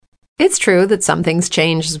It's true that some things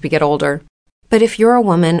change as we get older. But if you're a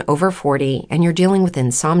woman over 40 and you're dealing with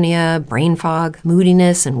insomnia, brain fog,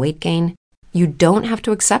 moodiness, and weight gain, you don't have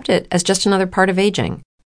to accept it as just another part of aging.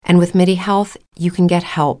 And with MIDI Health, you can get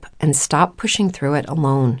help and stop pushing through it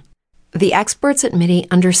alone. The experts at MIDI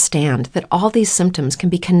understand that all these symptoms can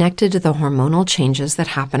be connected to the hormonal changes that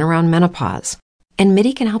happen around menopause, and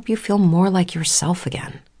MIDI can help you feel more like yourself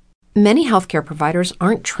again. Many healthcare providers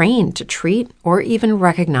aren't trained to treat or even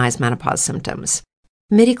recognize menopause symptoms.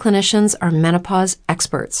 MIDI clinicians are menopause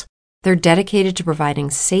experts. They're dedicated to providing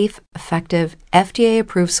safe, effective,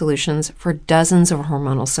 FDA-approved solutions for dozens of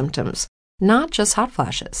hormonal symptoms, not just hot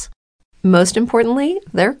flashes. Most importantly,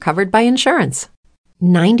 they're covered by insurance.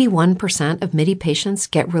 91% of MIDI patients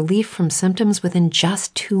get relief from symptoms within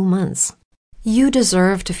just 2 months. You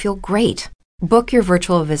deserve to feel great. Book your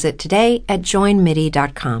virtual visit today at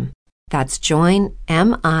joinmidi.com. That's joinmidi.com.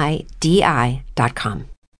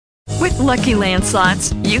 With Lucky Land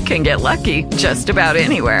Slots, you can get lucky just about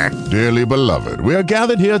anywhere. Dearly beloved, we are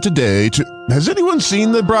gathered here today to... Has anyone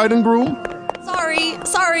seen the bride and groom?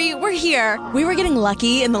 Sorry, we're here. We were getting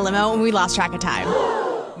lucky in the limo and we lost track of time.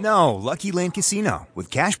 No, Lucky Land Casino,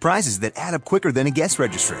 with cash prizes that add up quicker than a guest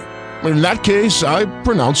registry. In that case, I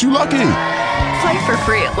pronounce you lucky. Play for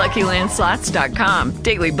free at LuckyLandSlots.com.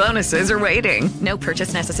 Daily bonuses are waiting. No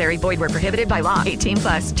purchase necessary. Void where prohibited by law.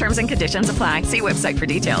 18+. Terms and conditions apply. See website for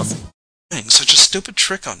details. Such a stupid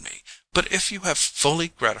trick on me. But if you have fully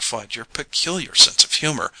gratified your peculiar sense of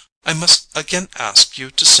humor, I must again ask you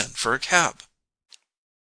to send for a cab.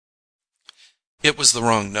 It was the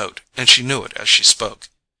wrong note, and she knew it as she spoke.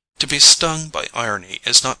 To be stung by irony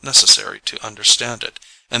is not necessary to understand it,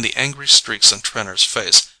 and the angry streaks on Trenor's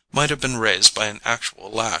face might have been raised by an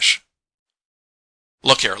actual lash.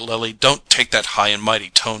 "Look here, Lily, don't take that high and mighty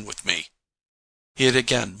tone with me." He had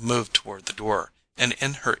again moved toward the door, and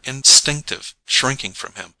in her instinctive shrinking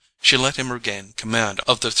from him, she let him regain command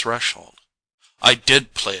of the threshold. "I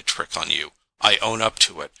did play a trick on you. I own up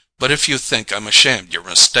to it. But if you think I'm ashamed, you're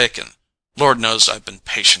mistaken. Lord knows I've been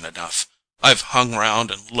patient enough. I've hung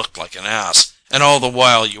round and looked like an ass, and all the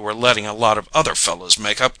while you were letting a lot of other fellows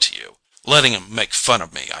make up to you. Letting 'em make fun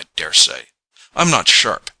of me, I dare say. I'm not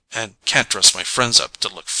sharp, and can't dress my friends up to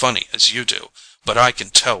look funny as you do, but I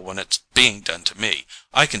can tell when it's being done to me.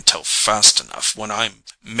 I can tell fast enough when I'm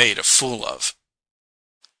made a fool of."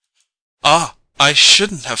 "Ah, I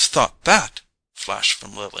shouldn't have thought that," flashed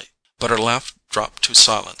from Lily, but her laugh dropped to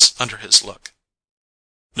silence under his look.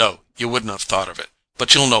 "No, you wouldn't have thought of it,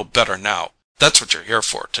 but you'll know better now. That's what you're here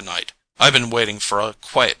for tonight. I've been waiting for a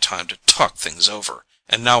quiet time to talk things over,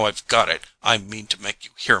 and now I've got it, I mean to make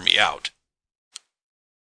you hear me out."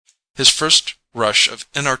 His first rush of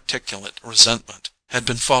inarticulate resentment had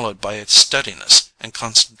been followed by a steadiness and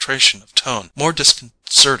concentration of tone more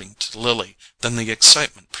disconcerting to Lily than the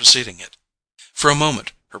excitement preceding it. For a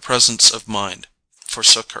moment her presence of mind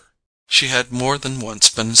forsook her. She had more than once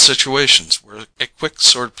been in situations where a quick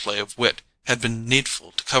sword-play of wit had been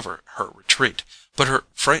needful to cover her retreat, but her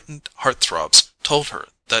frightened heart-throbs told her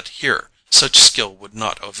that here such skill would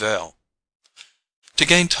not avail. To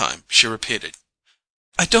gain time, she repeated,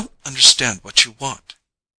 "I don't understand what you want."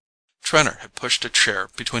 Trenor had pushed a chair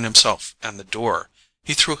between himself and the door.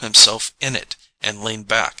 He threw himself in it and leaned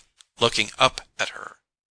back, looking up at her.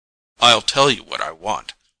 "I'll tell you what I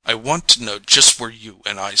want. I want to know just where you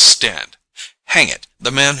and I stand. Hang it, the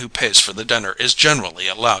man who pays for the dinner is generally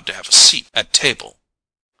allowed to have a seat at table."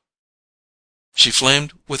 She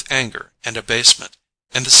flamed with anger and abasement,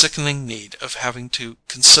 and the sickening need of having to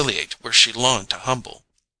conciliate where she longed to humble.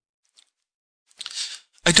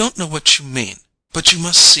 "I don't know what you mean, but you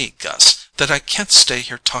must see, Gus, that I can't stay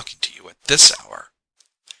here talking to you at this hour."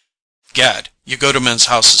 "Gad, you go to men's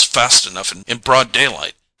houses fast enough in broad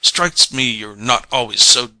daylight. Strikes me you're not always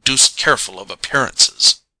so deuced careful of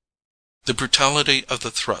appearances." The brutality of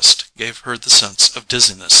the thrust gave her the sense of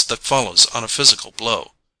dizziness that follows on a physical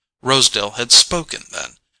blow. Rosedale had spoken,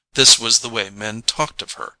 then. This was the way men talked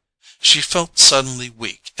of her. She felt suddenly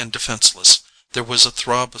weak and defenseless. There was a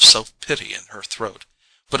throb of self-pity in her throat,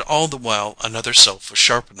 but all the while another self was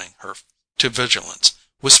sharpening her to vigilance,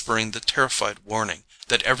 whispering the terrified warning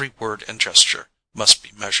that every word and gesture must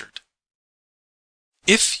be measured.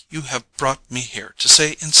 "If you have brought me here to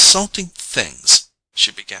say insulting things—"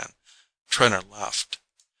 she began. Trenor laughed.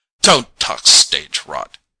 "Don't talk stage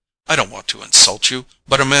rot. I don't want to insult you,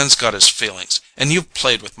 but a man's got his feelings, and you've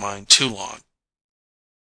played with mine too long.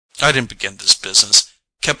 I didn't begin this business,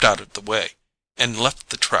 kept out of the way, and left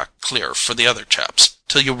the track clear for the other chaps,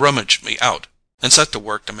 till you rummaged me out and set to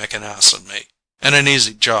work to make an ass of me. And an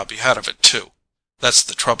easy job you had of it, too. That's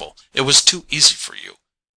the trouble. It was too easy for you.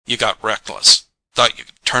 You got reckless. Thought you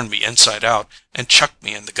could turn me inside out and chuck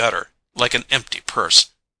me in the gutter like an empty purse.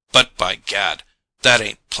 But by gad, that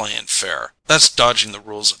ain't playing fair. That's dodging the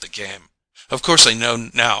rules of the game. Of course I know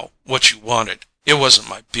now what you wanted. It wasn't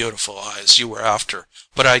my beautiful eyes you were after,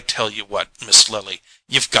 but I tell you what, Miss Lily,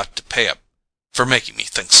 you've got to pay up for making me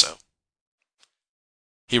think so."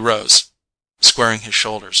 He rose, squaring his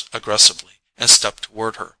shoulders aggressively, and stepped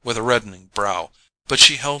toward her with a reddening brow, but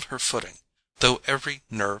she held her footing, though every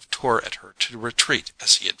nerve tore at her to retreat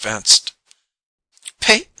as he advanced.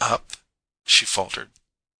 "Pay up?" she faltered.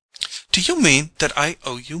 "Do you mean that I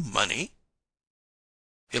owe you money?"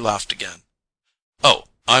 He laughed again. "Oh,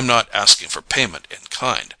 I'm not asking for payment in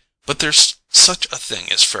kind, but there's such a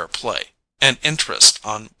thing as fair play, and interest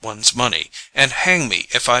on one's money, and hang me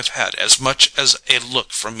if I've had as much as a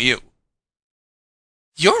look from you."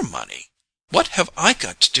 "Your money? What have I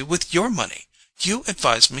got to do with your money? You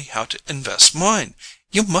advised me how to invest mine.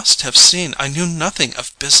 You must have seen I knew nothing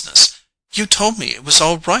of business. You told me it was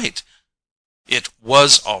all right." "It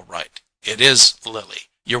was all right. It is, Lily.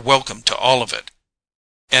 You're welcome to all of it,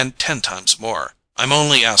 and 10 times more. I'm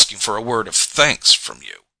only asking for a word of thanks from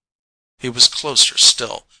you." He was closer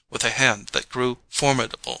still, with a hand that grew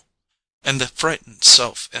formidable, and the frightened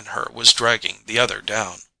self in her was dragging the other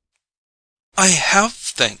down. "I have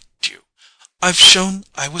thanked you. I've shown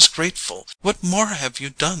I was grateful. What more have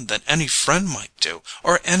you done than any friend might do,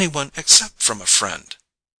 or anyone except from a friend?"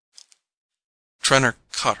 Trenor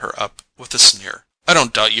caught her up with a sneer. "I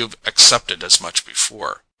don't doubt you've accepted as much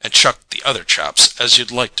before, and chucked the other chaps as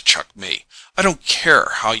you'd like to chuck me. I don't care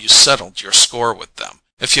how you settled your score with them.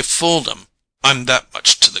 If you fooled 'em, I'm that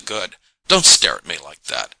much to the good. Don't stare at me like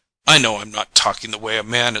that. I know I'm not talking the way a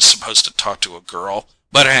man is supposed to talk to a girl,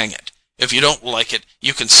 but hang it, if you don't like it,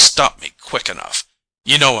 you can stop me quick enough.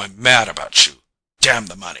 You know I'm mad about you. Damn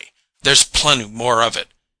the money. There's plenty more of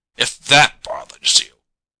it, if that bothers you.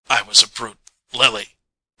 I was a brute.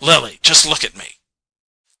 Lily, just look at me."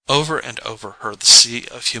 Over and over her the sea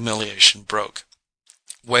of humiliation broke,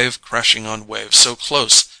 wave crashing on wave so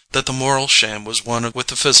close that the moral shame was one with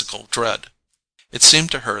the physical dread. It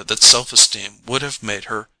seemed to her that self-esteem would have made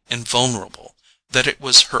her invulnerable, that it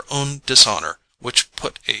was her own dishonour which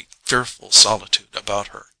put a fearful solitude about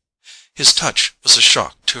her. His touch was a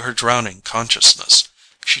shock to her drowning consciousness.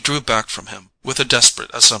 She drew back from him with a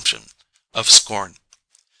desperate assumption of scorn.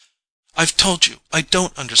 "I've told you I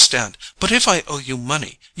don't understand, but if I owe you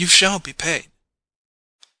money, you shall be paid."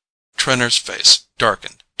 Trenor's face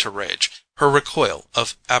darkened to rage. Her recoil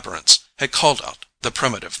of abhorrence had called out the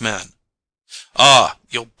primitive man. "Ah,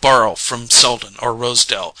 you'll borrow from Selden or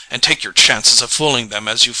Rosedale, and take your chances of fooling them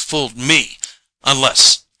as you fooled me,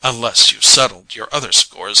 unless you've settled your other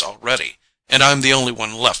scores already, and I'm the only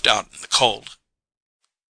one left out in the cold."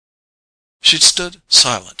 She stood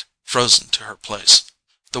silent, frozen to her place.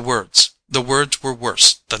 The words were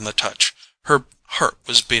worse than the touch. Her heart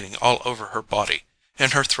was beating all over her body,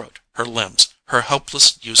 in her throat, her limbs, her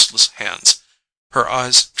helpless, useless hands. Her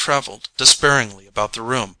eyes travelled despairingly about the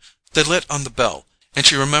room. They lit on the bell, and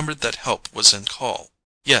she remembered that help was in call.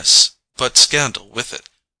 Yes, but scandal with it,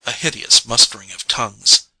 a hideous mustering of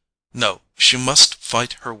tongues. No, she must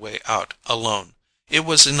fight her way out alone. It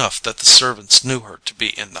was enough that the servants knew her to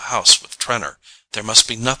be in the house with Trenor. There must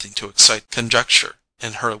be nothing to excite conjecture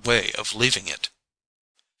in her way of leaving it.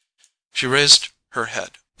 She raised her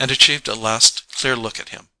head and achieved a last clear look at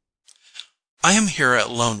him. "I am here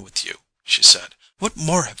alone with you," she said. "What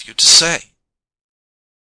more have you to say?"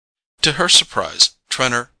 To her surprise,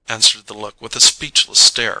 Trenor answered the look with a speechless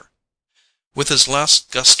stare. With his last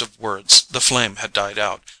gust of words the flame had died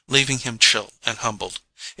out, leaving him chill and humbled.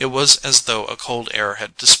 It was as though a cold air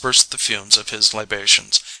had dispersed the fumes of his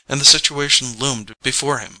libations, and the situation loomed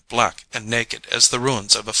before him black and naked as the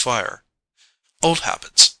ruins of a fire. Old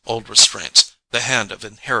habits, old restraints, the hand of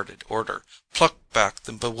inherited order, plucked back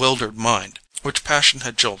the bewildered mind which passion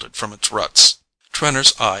had jolted from its ruts.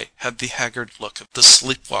 Trenor's eye had the haggard look of the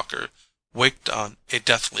sleepwalker waked on a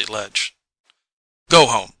deathly ledge. "Go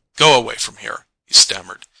home, go away from here," he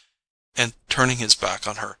stammered, and turning his back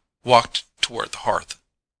on her, walked toward the hearth.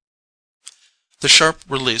 The sharp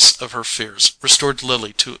release of her fears restored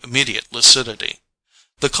Lily to immediate lucidity.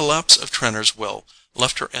 The collapse of Trenor's will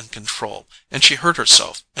left her in control, and she heard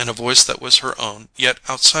herself, in a voice that was her own yet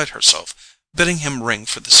outside herself, bidding him ring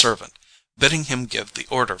for the servant, bidding him give the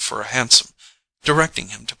order for a hansom, directing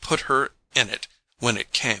him to put her in it when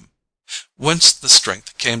it came. Whence the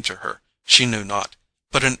strength came to her, she knew not,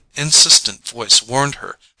 but an insistent voice warned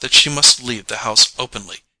her that she must leave the house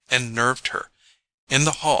openly, and nerved her, in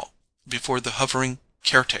the hall, before the hovering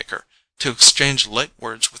caretaker, to exchange light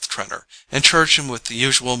words with Trenor and charge him with the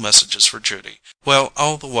usual messages for Judy, while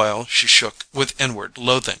all the while she shook with inward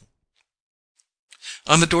loathing.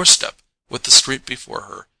 On the doorstep, with the street before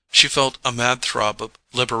her, she felt a mad throb of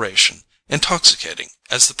liberation, intoxicating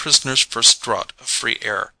as the prisoner's first draught of free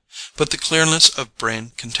air. But the clearness of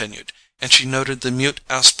brain continued, and she noted the mute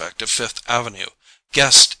aspect of Fifth Avenue,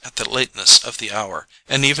 guessed at the lateness of the hour,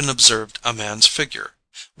 and even observed a man's figure.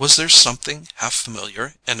 Was there something half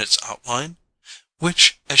familiar in its outline?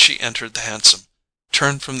 Which, as she entered the hansom,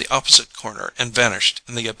 turned from the opposite corner and vanished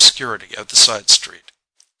in the obscurity of the side street.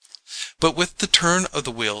 But with the turn of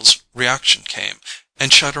the wheels reaction came,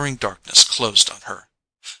 and shuddering darkness closed on her.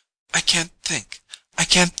 I can't think,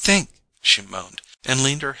 she moaned, and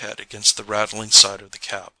leaned her head against the rattling side of the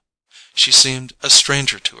cab. She seemed a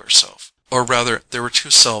stranger to herself, or rather there were two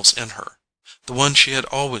selves in her, the one she had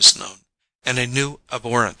always known, and a new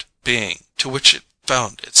abhorrent being to which it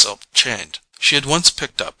found itself chained. She had once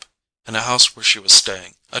picked up, in a house where she was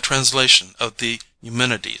staying, a translation of the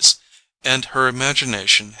Eumenides, and her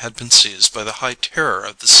imagination had been seized by the high terror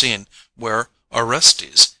of the scene where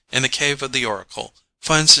Orestes, in the cave of the oracle,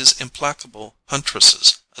 finds his implacable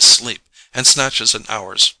huntresses asleep and snatches an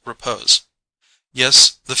hour's repose.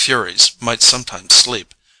 Yes, the Furies might sometimes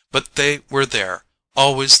sleep, but they were there,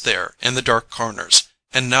 always there in the dark corners,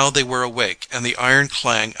 and now they were awake, and the iron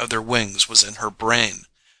clang of their wings was in her brain.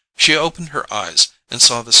 She opened her eyes and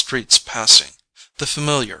saw the streets passing, the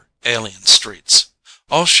familiar alien streets.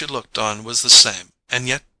 All she looked on was the same, and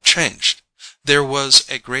yet changed. There was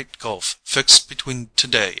a great gulf fixed between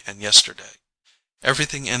today and yesterday.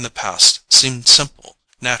 Everything in the past seemed simple,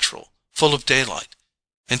 natural, full of daylight,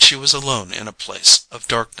 and she was alone in a place of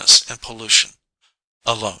darkness and pollution.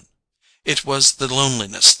 Alone. It was the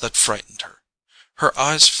loneliness that frightened her. Her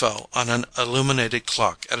eyes fell on an illuminated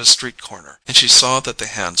clock at a street corner, and she saw that the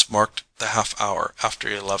hands marked the half-hour after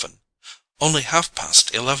 11. Only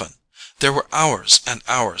 11:30. There were hours and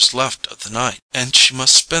hours left of the night, and she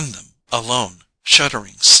must spend them alone,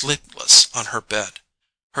 shuddering sleepless on her bed.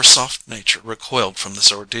 Her soft nature recoiled from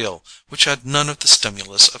this ordeal, which had none of the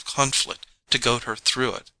stimulus of conflict to goad her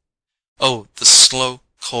through it. Oh, the slow,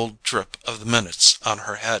 cold drip of the minutes on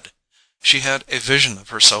her head! She had a vision of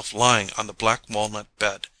herself lying on the black walnut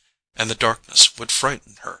bed, and the darkness would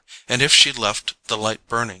frighten her, and if she left the light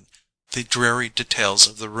burning, the dreary details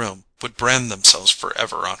of the room would brand themselves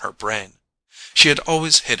forever on her brain. She had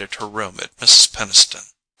always hated her room at Mrs.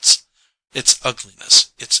 Peniston's, its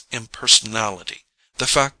ugliness, its impersonality, the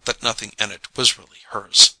fact that nothing in it was really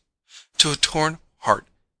hers. To a torn heart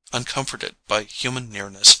uncomforted by human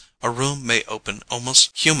nearness, a room may open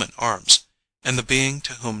almost human arms, and the being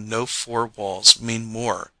to whom no four walls mean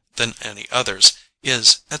more than any others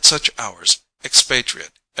is, at such hours,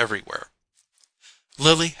 expatriate everywhere.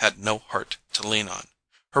 Lily had no heart to lean on.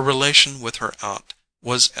 Her relation with her aunt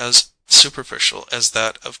was as superficial as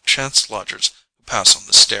that of chance lodgers who pass on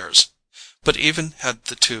the stairs. But even had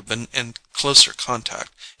the two been in closer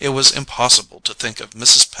contact, it was impossible to think of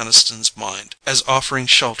Mrs. Peniston's mind as offering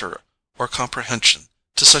shelter or comprehension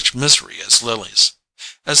to such misery as Lily's.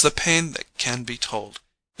 As the pain that can be told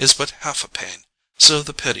is but half a pain, so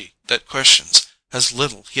the pity that questions has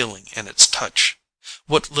little healing in its touch.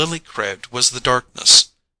 What Lily craved was the darkness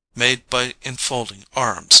made by enfolding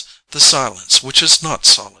arms, the silence which is not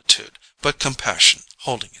solitude, but compassion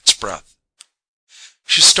holding its breath.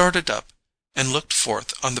 She started up and looked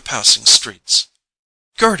forth on the passing streets.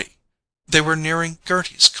 Gerty! They were nearing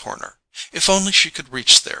Gerty's corner. If only she could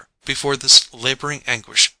reach there before this labouring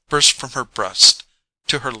anguish burst from her breast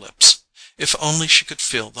to her lips. If only she could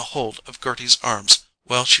feel the hold of Gerty's arms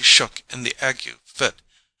while she shook in the ague fit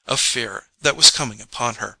of fear that was coming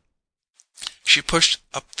upon her. She pushed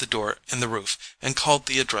up the door in the roof and called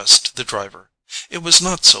the address to the driver. It was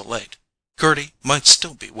not so late. Gerty might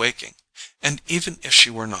still be waking, and even if she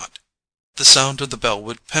were not, the sound of the bell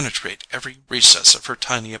would penetrate every recess of her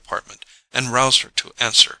tiny apartment and rouse her to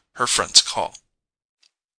answer her friend's call.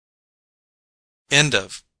 End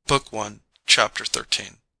of Book 1, Chapter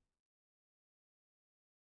 13.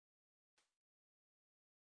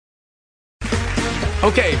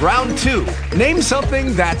 Okay, round two. Name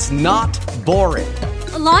something that's not boring.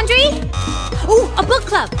 A laundry? Ooh, a book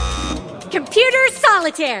club. Computer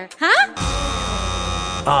solitaire, huh?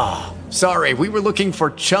 Ah, sorry, we were looking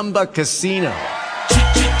for Chumba Casino.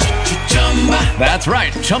 That's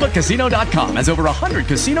right, ChumbaCasino.com has over 100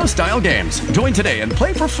 casino-style games. Join today and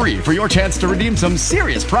play for free for your chance to redeem some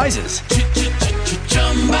serious prizes.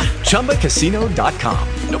 ChumbaCasino.com.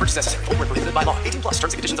 No purchase necessary. Void where prohibited by law. 18+. Terms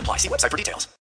and conditions apply. See website for details.